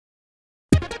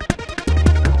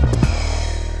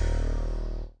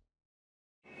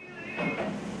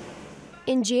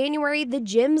In January, the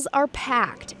gyms are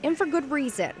packed, and for good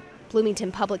reason.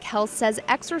 Bloomington Public Health says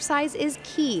exercise is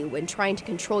key when trying to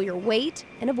control your weight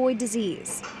and avoid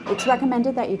disease. It's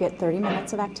recommended that you get 30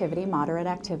 minutes of activity, moderate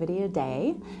activity a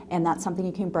day, and that's something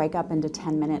you can break up into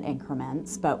 10-minute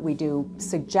increments, but we do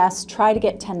suggest try to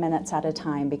get 10 minutes at a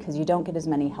time because you don't get as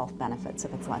many health benefits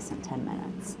if it's less than 10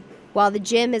 minutes. While the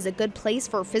gym is a good place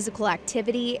for physical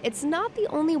activity, it's not the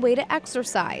only way to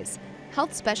exercise.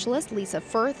 Health specialist Lisa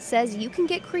Firth says you can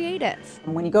get creative.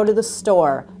 When you go to the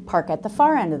store, park at the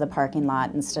far end of the parking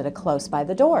lot instead of close by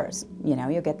the doors. You know,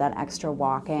 you'll get that extra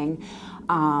walking.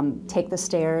 Take the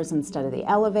stairs instead of the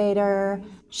elevator.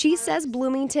 She says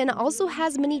Bloomington also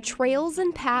has many trails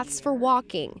and paths for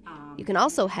walking. You can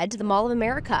also head to the Mall of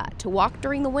America to walk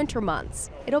during the winter months.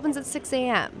 It opens at 6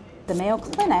 a.m. The Mayo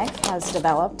Clinic has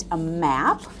developed a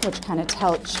map which kind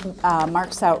of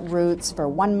marks out routes for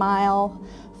 1 mile,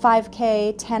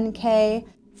 5K, 10K.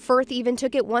 Firth even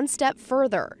took it one step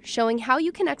further, showing how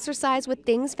you can exercise with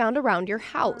things found around your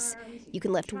house. You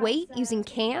can lift weight using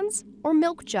cans or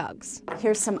milk jugs.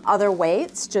 Here's some other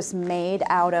weights just made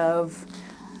out of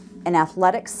an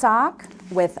athletic sock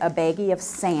with a baggie of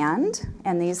sand,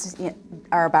 and these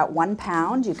are about 1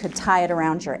 pound. You could tie it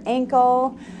around your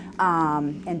ankle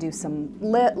and do some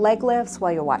leg lifts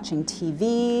while you're watching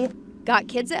TV. Got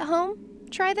kids at home?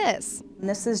 Try this.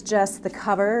 This is just the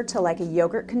cover to like a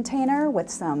yogurt container with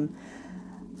some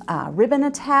ribbon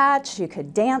attached. You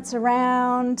could dance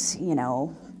around,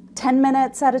 10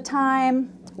 minutes at a time.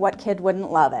 What kid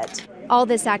wouldn't love it? All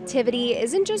this activity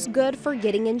isn't just good for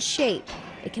getting in shape.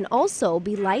 It can also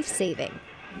be life-saving.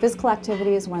 Physical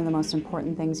activity is one of the most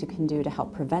important things you can do to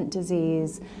help prevent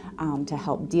disease, to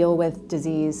help deal with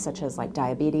disease such as like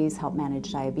diabetes, help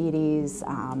manage diabetes,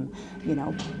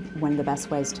 one of the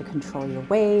best ways to control your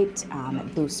weight.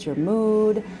 It boosts your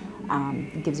mood,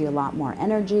 it gives you a lot more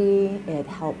energy, it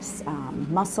helps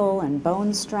muscle and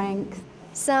bone strength.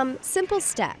 Some simple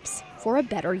steps for a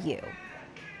better you.